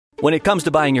When it comes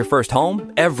to buying your first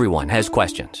home, everyone has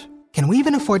questions. Can we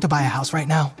even afford to buy a house right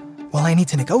now? Well, I need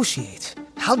to negotiate.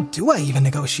 How do I even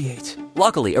negotiate?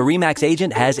 Luckily, a RE/MAX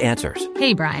agent has answers.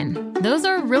 Hey, Brian, those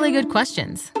are really good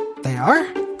questions. They are?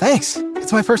 Thanks.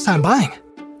 It's my first time buying.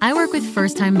 I work with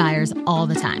first-time buyers all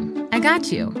the time. I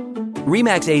got you.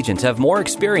 RE/MAX agents have more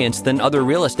experience than other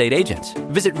real estate agents.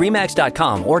 Visit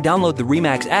RE/MAX.com or download the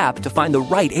RE/MAX app to find the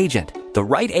right agent. The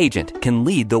right agent can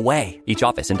lead the way. Each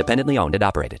office independently owned and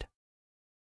operated.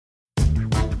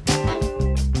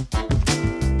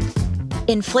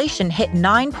 Inflation hit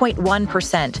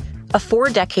 9.1%, a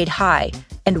 4-decade high,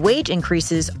 and wage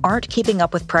increases aren't keeping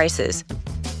up with prices.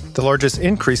 The largest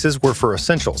increases were for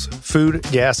essentials, food,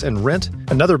 gas, and rent,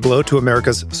 another blow to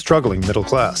America's struggling middle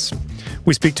class.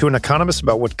 We speak to an economist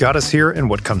about what got us here and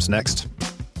what comes next.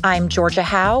 I'm Georgia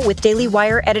Howe with Daily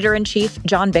Wire editor-in-chief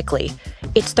John Bickley.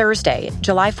 It's Thursday,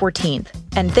 July 14th,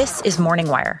 and this is Morning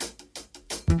Wire.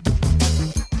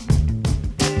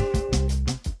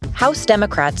 House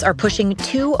Democrats are pushing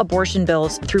 2 abortion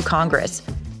bills through Congress,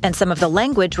 and some of the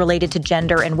language related to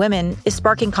gender and women is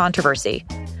sparking controversy.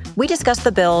 We discuss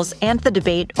the bills and the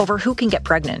debate over who can get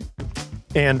pregnant.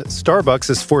 And Starbucks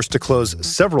is forced to close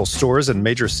several stores in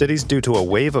major cities due to a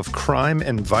wave of crime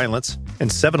and violence,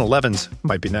 and 7-Elevens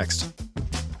might be next.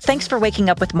 Thanks for waking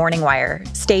up with Morning Wire.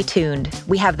 Stay tuned.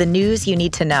 We have the news you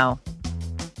need to know.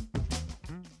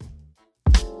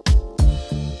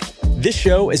 This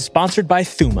show is sponsored by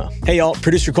Thuma. Hey y'all,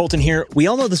 producer Colton here. We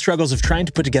all know the struggles of trying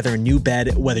to put together a new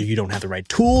bed, whether you don't have the right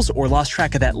tools or lost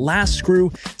track of that last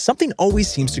screw. Something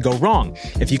always seems to go wrong.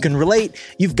 If you can relate,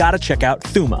 you've got to check out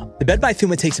Thuma. The bed by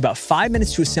Thuma takes about 5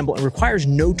 minutes to assemble and requires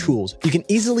no tools. You can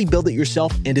easily build it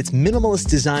yourself, and its minimalist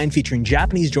design featuring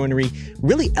Japanese joinery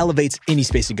really elevates any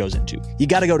space it goes into. You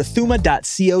got to go to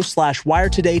thuma.co/wire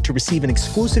today to receive an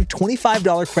exclusive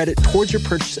 $25 credit towards your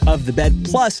purchase of the bed,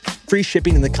 plus free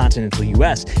shipping in the continental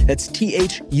U.S. That's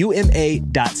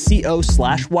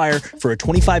thuma.co/wire for a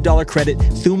 $25 credit,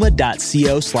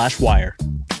 thuma.co/wire.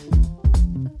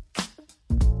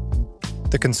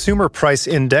 The Consumer Price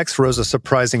Index rose a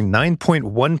surprising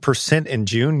 9.1% in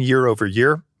June year over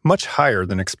year, much higher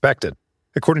than expected.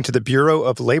 According to the Bureau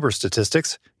of Labor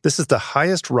Statistics, this is the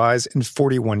highest rise in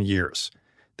 41 years.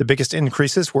 The biggest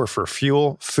increases were for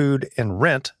fuel, food, and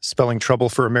rent, spelling trouble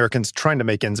for Americans trying to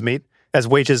make ends meet, as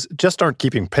wages just aren't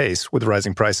keeping pace with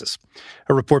rising prices.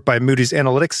 A report by Moody's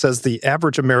Analytics says the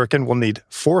average American will need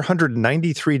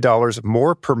 $493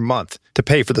 more per month to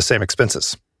pay for the same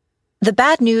expenses. The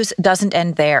bad news doesn't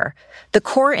end there. The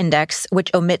core index,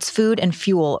 which omits food and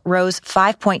fuel, rose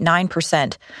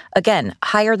 5.9%, again,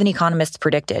 higher than economists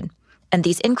predicted. And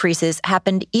these increases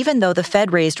happened even though the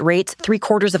Fed raised rates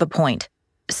 0.75 of a point.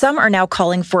 Some are now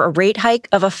calling for a rate hike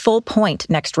of a full point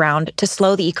next round to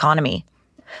slow the economy.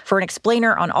 For an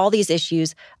explainer on all these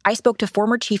issues, I spoke to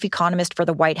former chief economist for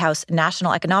the White House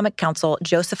National Economic Council,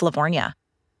 Joseph Lavorgna.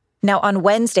 Now, on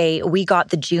Wednesday, we got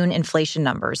the June inflation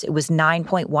numbers. It was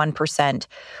 9.1%.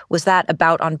 Was that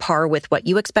about on par with what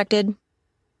you expected?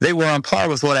 They were on par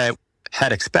with what I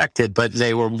had expected, but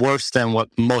they were worse than what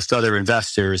most other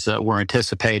investors were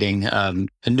anticipating. A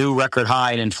new record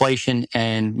high in inflation,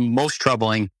 and most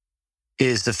troubling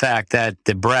is the fact that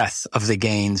the breadth of the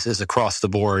gains is across the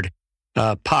board.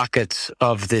 Pockets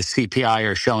of the CPI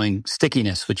are showing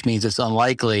stickiness, which means it's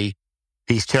unlikely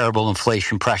these terrible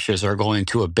inflation pressures are going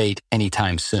to abate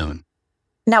anytime soon.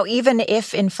 Now, even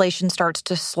if inflation starts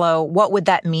to slow, what would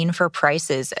that mean for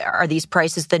prices? Are these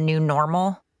prices the new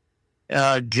normal?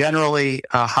 Generally,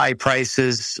 high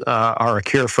prices are a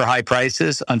cure for high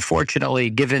prices. Unfortunately,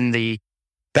 given the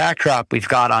backdrop we've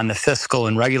got on the fiscal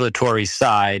and regulatory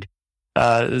side,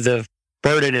 the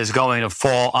burden is going to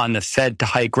fall on the Fed to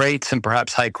hike rates, and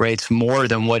perhaps hike rates more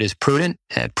than what is prudent.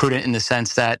 Prudent in the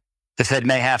sense that the Fed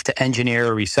may have to engineer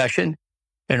a recession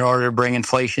in order to bring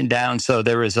inflation down. So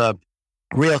there is a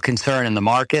real concern in the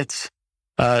markets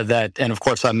and of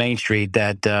course on Main Street,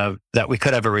 that we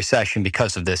could have a recession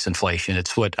because of this inflation.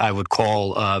 It's what I would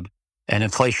call an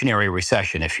inflationary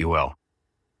recession, if you will.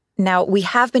 Now, we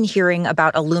have been hearing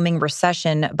about a looming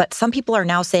recession, but some people are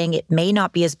now saying it may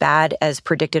not be as bad as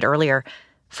predicted earlier.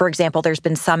 For example, there's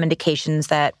been some indications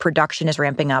that production is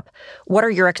ramping up. What are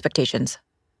your expectations?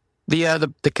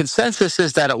 The consensus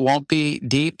is that it won't be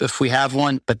deep if we have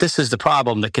one, but this is the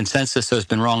problem. The consensus has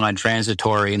been wrong on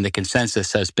transitory, and the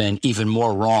consensus has been even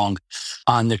more wrong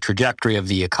on the trajectory of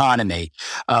the economy.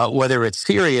 Whether it's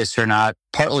serious or not,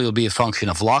 partly will be a function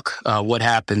of luck, what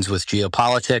happens with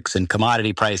geopolitics and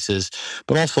commodity prices,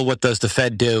 but also what does the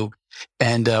Fed do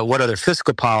and what other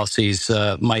fiscal policies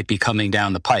might be coming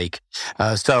down the pike.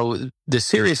 So the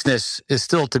seriousness is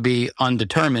still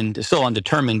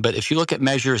undetermined, but if you look at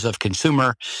measures of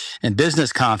consumer and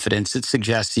business confidence, it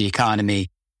suggests the economy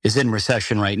is in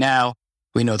recession right now.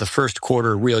 We know the first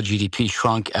quarter real GDP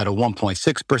shrunk at a 1.6%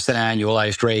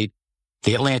 annualized rate.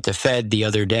 The Atlanta Fed the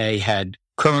other day had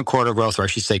current quarter growth, or I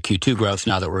should say Q2 growth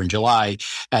now that we're in July,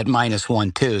 at minus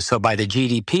 1.2. So by the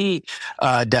GDP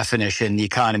definition, the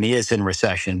economy is in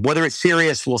recession. Whether it's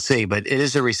serious, we'll see, but it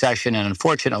is a recession. And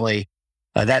unfortunately,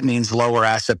 that means lower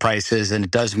asset prices, and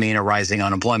it does mean a rising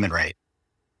unemployment rate.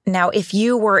 Now, if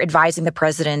you were advising the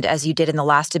president, as you did in the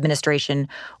last administration,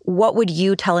 what would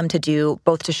you tell him to do,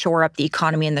 both to shore up the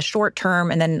economy in the short term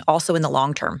and then also in the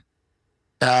long term?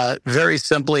 Very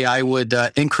simply, I would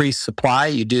increase supply.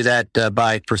 You do that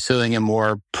by pursuing a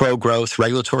more pro-growth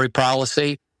regulatory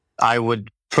policy. I would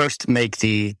first make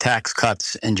the Tax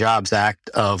Cuts and Jobs Act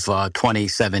of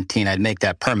 2017. I'd make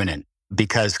that permanent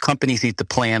because companies need to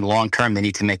plan long-term. They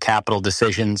need to make capital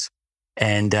decisions.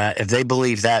 And if they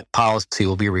believe that policy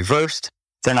will be reversed,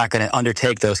 they're not going to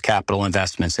undertake those capital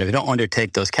investments. If they don't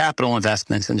undertake those capital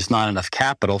investments and there's not enough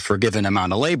capital for a given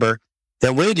amount of labor,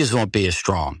 then wages won't be as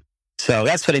strong. So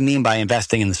that's what I mean by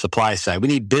investing in the supply side. We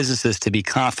need businesses to be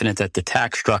confident that the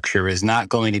tax structure is not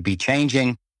going to be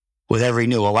changing with every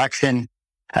new election.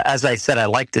 As I said, I'd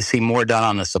like to see more done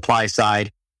on the supply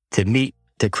side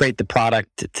to create the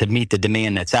product to meet the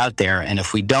demand that's out there. And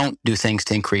if we don't do things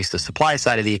to increase the supply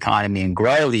side of the economy and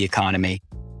grow the economy,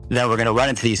 then we're going to run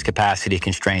into these capacity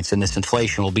constraints and this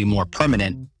inflation will be more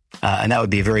permanent. And that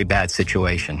would be a very bad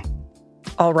situation.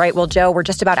 All right. Well, Joe, we're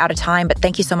just about out of time, but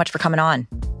thank you so much for coming on.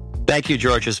 Thank you,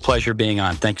 George. It's a pleasure being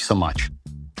on. Thank you so much.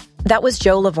 That was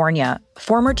Joe Lavorgna,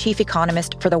 former chief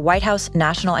economist for the White House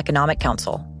National Economic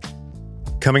Council.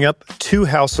 Coming up, 2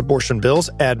 House abortion bills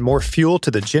add more fuel to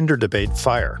the gender debate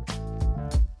fire.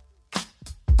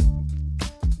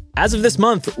 As of this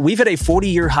month, we've hit a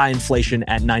 40-year high inflation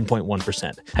at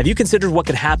 9.1%. Have you considered what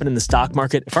could happen in the stock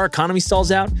market if our economy stalls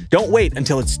out? Don't wait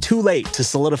until it's too late to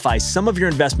solidify some of your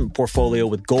investment portfolio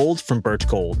with gold from Birch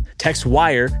Gold. Text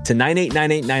WIRE to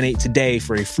 989898 today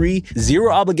for a free,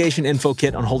 zero-obligation info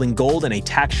kit on holding gold in a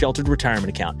tax-sheltered retirement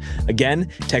account. Again,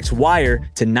 text WIRE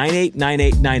to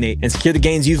 989898 and secure the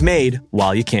gains you've made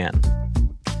while you can.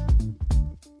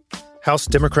 House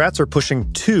Democrats are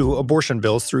pushing 2 abortion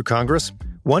bills through Congress.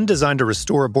 One designed to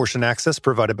restore abortion access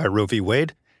provided by Roe v.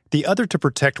 Wade, the other to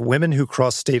protect women who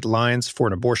cross state lines for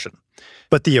an abortion.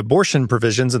 But the abortion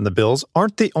provisions in the bills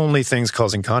aren't the only things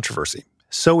causing controversy.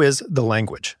 So is the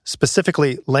language,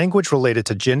 specifically language related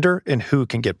to gender and who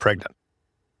can get pregnant.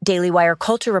 Daily Wire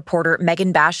culture reporter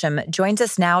Megan Basham joins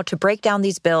us now to break down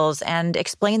these bills and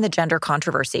explain the gender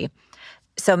controversy.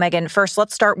 So, Megan, first,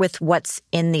 let's start with what's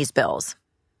in these bills.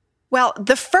 Well,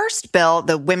 the first bill,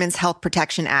 the Women's Health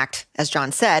Protection Act, as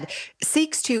John said,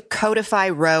 seeks to codify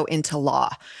Roe into law.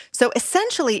 So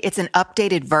essentially, it's an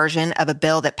updated version of a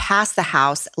bill that passed the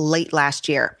House late last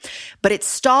year. But it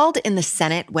stalled in the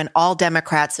Senate when all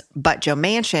Democrats but Joe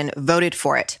Manchin voted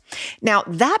for it. Now,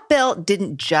 that bill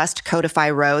didn't just codify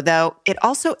Roe, though. It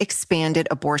also expanded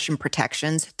abortion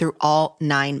protections through all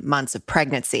 9 months of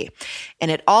pregnancy. And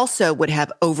it also would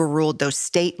have overruled those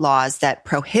state laws that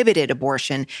prohibited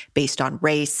abortion based on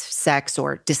race, sex,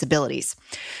 or disabilities.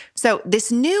 So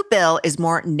this new bill is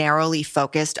more narrowly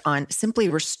focused on simply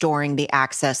restoring the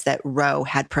access that Roe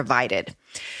had provided.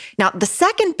 Now, the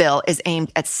second bill is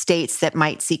aimed at states that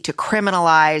might seek to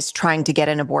criminalize trying to get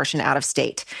an abortion out of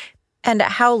state. And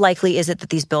how likely is it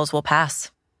that these bills will pass?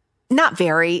 Not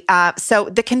very. So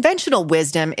the conventional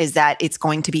wisdom is that it's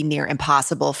going to be near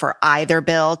impossible for either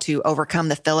bill to overcome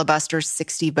the filibuster's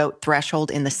 60-vote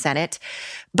threshold in the Senate.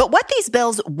 But what these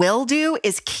bills will do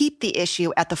is keep the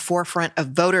issue at the forefront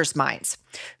of voters' minds.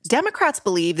 Democrats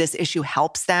believe this issue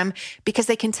helps them because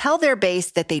they can tell their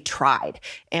base that they tried,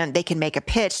 and they can make a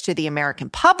pitch to the American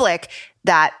public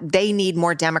that they need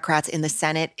more Democrats in the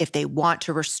Senate if they want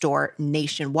to restore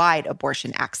nationwide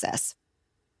abortion access.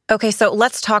 Okay, so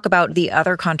let's talk about the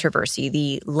other controversy,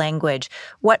 the language.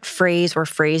 What phrase or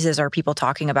phrases are people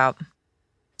talking about?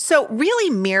 So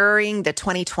really mirroring the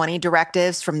 2020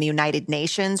 directives from the United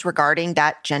Nations regarding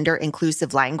that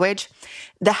gender-inclusive language,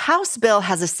 the House bill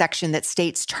has a section that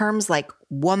states terms like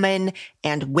woman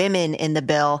and women in the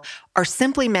bill are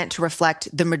simply meant to reflect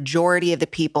the majority of the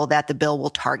people that the bill will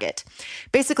target.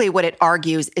 Basically, what it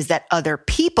argues is that other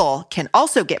people can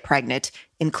also get pregnant,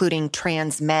 including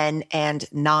trans men and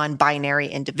non-binary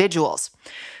individuals.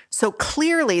 So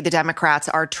clearly, the Democrats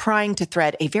are trying to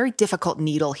thread a very difficult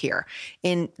needle here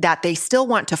in that they still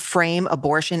want to frame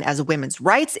abortion as a women's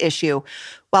rights issue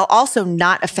while also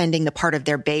not offending the part of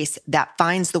their base that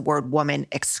finds the word woman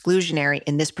exclusionary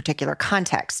in this particular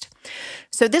context.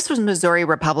 So this was Missouri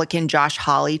Republican Josh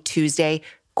Hawley Tuesday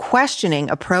questioning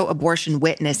a pro-abortion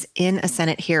witness in a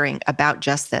Senate hearing about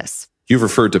just this. You've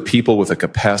referred to people with a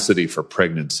capacity for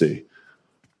pregnancy.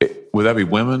 Would that be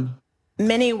women?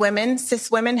 Many women,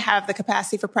 cis women, have the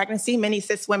capacity for pregnancy. Many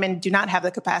cis women do not have the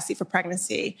capacity for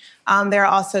pregnancy. There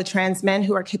are also trans men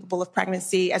who are capable of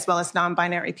pregnancy, as well as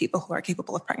non-binary people who are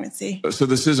capable of pregnancy. So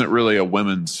this isn't really a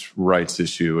women's rights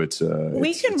issue.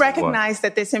 We can recognize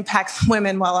that this impacts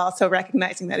women while also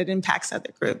recognizing that it impacts other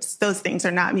groups. Those things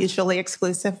are not mutually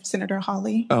exclusive, Senator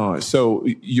Hawley. Oh, so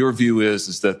your view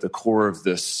is that the core of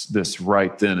this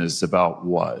right then is about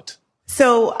what?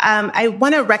 So I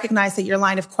want to recognize that your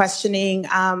line of questioning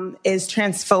is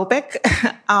transphobic,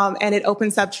 and it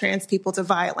opens up trans people to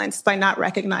violence by not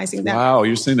recognizing that. Wow,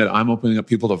 you're saying that I'm opening up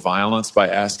people to violence by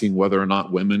asking whether or not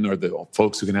women are the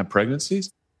folks who can have pregnancies?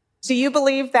 Do you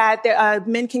believe that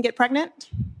men can get pregnant?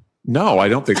 No, I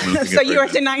don't think men can get pregnant. So you are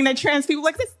denying that trans people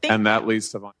like this thing? And that leads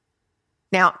to violence.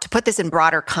 Now, to put this in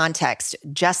broader context,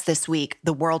 just this week,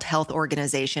 the World Health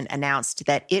Organization announced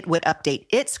that it would update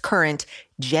its current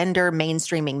gender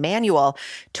mainstreaming manual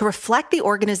to reflect the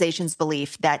organization's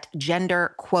belief that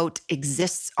gender, quote,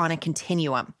 exists on a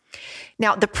continuum.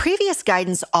 Now, the previous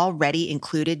guidance already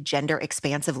included gender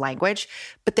expansive language,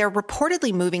 but they're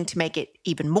reportedly moving to make it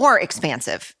even more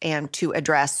expansive and to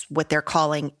address what they're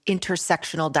calling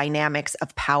intersectional dynamics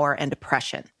of power and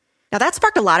oppression. Now, that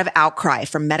sparked a lot of outcry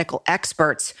from medical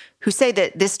experts who say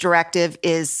that this directive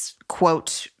is,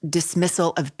 quote,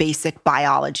 dismissal of basic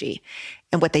biology.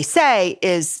 And what they say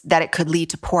is that it could lead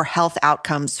to poor health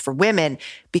outcomes for women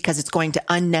because it's going to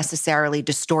unnecessarily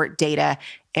distort data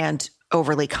and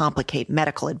overly complicate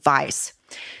medical advice.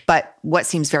 But what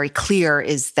seems very clear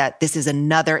is that this is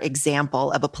another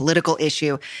example of a political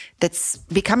issue that's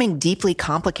becoming deeply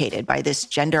complicated by this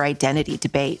gender identity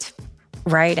debate.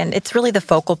 Right, and it's really the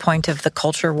focal point of the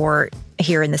culture war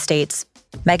here in the States.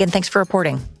 Megan, thanks for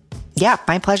reporting. Yeah,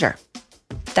 my pleasure.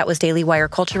 That was Daily Wire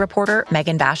culture reporter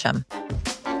Megan Basham.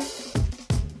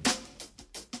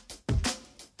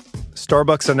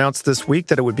 Starbucks announced this week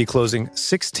that it would be closing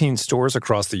 16 stores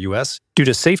across the U.S. due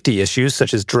to safety issues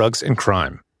such as drugs and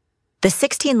crime. The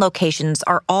 16 locations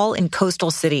are all in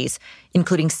coastal cities,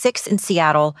 including 6 in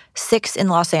Seattle, 6 in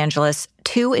Los Angeles,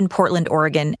 2 in Portland,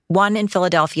 Oregon, 1 in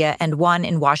Philadelphia, and 1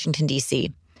 in Washington,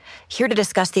 D.C. Here to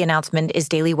discuss the announcement is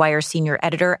Daily Wire senior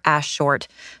editor Ash Short.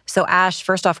 So Ash,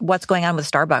 first off, what's going on with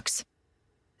Starbucks?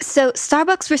 So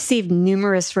Starbucks received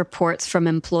numerous reports from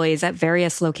employees at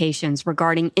various locations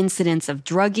regarding incidents of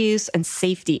drug use and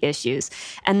safety issues,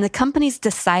 and the companies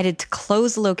decided to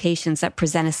close locations that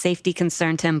present a safety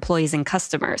concern to employees and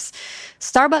customers.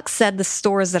 Starbucks said the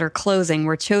stores that are closing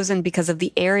were chosen because of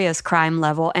the area's crime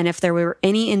level, and if there were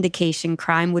any indication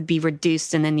crime would be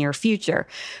reduced in the near future.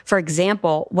 For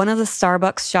example, one of the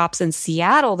Starbucks shops in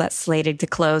Seattle that's slated to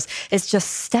close is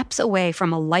just steps away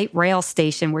from a light rail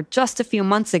station where just a few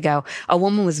months ago, a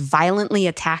woman was violently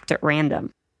attacked at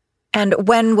random. And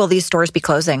when will these stores be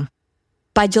closing?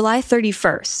 By July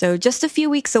 31st, so just a few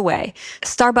weeks away.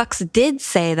 Starbucks did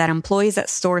say that employees at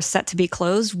stores set to be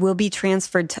closed will be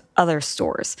transferred to other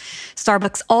stores.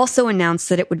 Starbucks also announced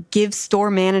that it would give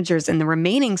store managers in the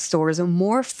remaining stores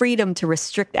more freedom to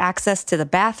restrict access to the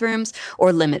bathrooms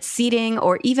or limit seating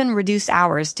or even reduce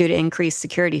hours due to increased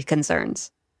security concerns.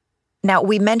 Now,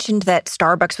 we mentioned that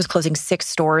Starbucks was closing 6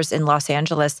 stores in Los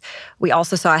Angeles. We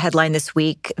also saw a headline this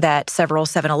week that several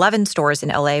 7-Eleven stores in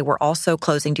LA were also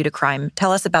closing due to crime.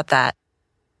 Tell us about that.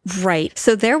 Right.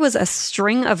 So there was a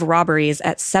string of robberies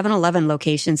at 7-Eleven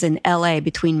locations in LA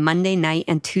between Monday night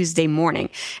and Tuesday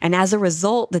morning. And as a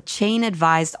result, the chain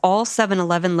advised all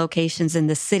 7-Eleven locations in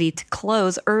the city to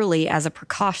close early as a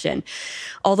precaution.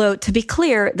 Although, to be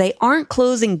clear, they aren't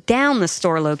closing down the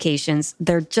store locations.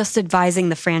 They're just advising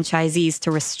the franchisees to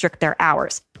restrict their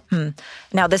hours.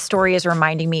 Now, this story is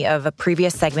reminding me of a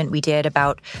previous segment we did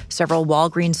about several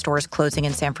Walgreens stores closing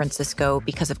in San Francisco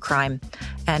because of crime,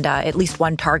 and at least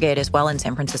one Target as well in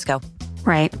San Francisco.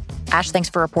 Right. Ash, thanks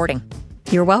for reporting.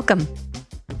 You're welcome.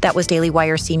 That was Daily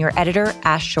Wire senior editor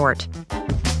Ash Short.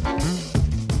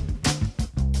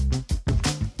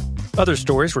 Other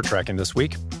stories we're tracking this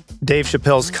week. Dave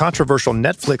Chappelle's controversial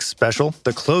Netflix special,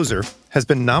 The Closer, has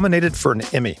been nominated for an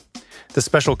Emmy. The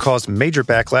special caused major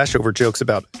backlash over jokes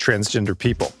about transgender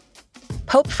people.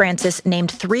 Pope Francis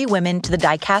named 3 women to the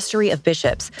Dicastery of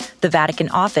Bishops, the Vatican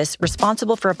office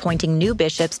responsible for appointing new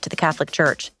bishops to the Catholic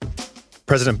Church.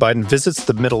 President Biden visits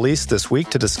the Middle East this week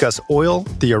to discuss oil,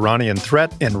 the Iranian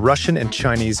threat, and Russian and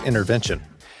Chinese intervention.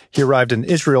 He arrived in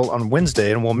Israel on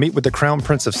Wednesday and will meet with the Crown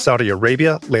Prince of Saudi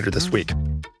Arabia later this week.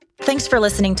 Thanks for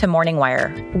listening to Morning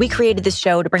Wire. We created this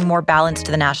show to bring more balance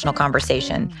to the national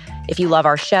conversation. If you love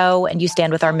our show and you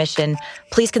stand with our mission,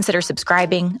 please consider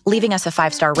subscribing, leaving us a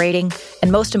 5-star rating,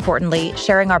 and most importantly,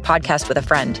 sharing our podcast with a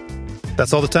friend.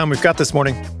 That's all the time we've got this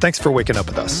morning. Thanks for waking up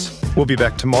with us. We'll be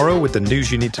back tomorrow with the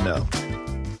news you need to know.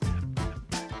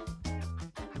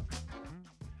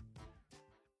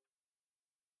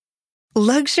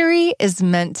 Luxury is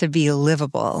meant to be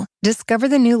livable. Discover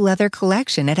the new leather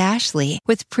collection at Ashley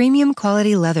with premium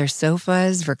quality leather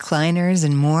sofas, recliners,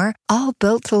 and more, all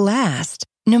built to last.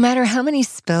 No matter how many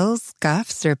spills,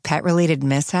 scuffs, or pet-related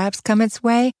mishaps come its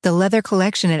way, the leather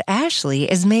collection at Ashley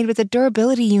is made with the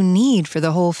durability you need for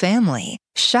the whole family.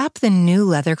 Shop the new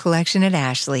leather collection at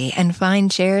Ashley and find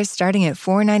chairs starting at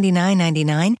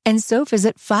 $499.99 and sofas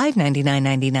at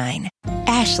 $599.99.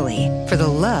 Ashley, for the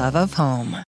love of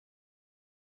home.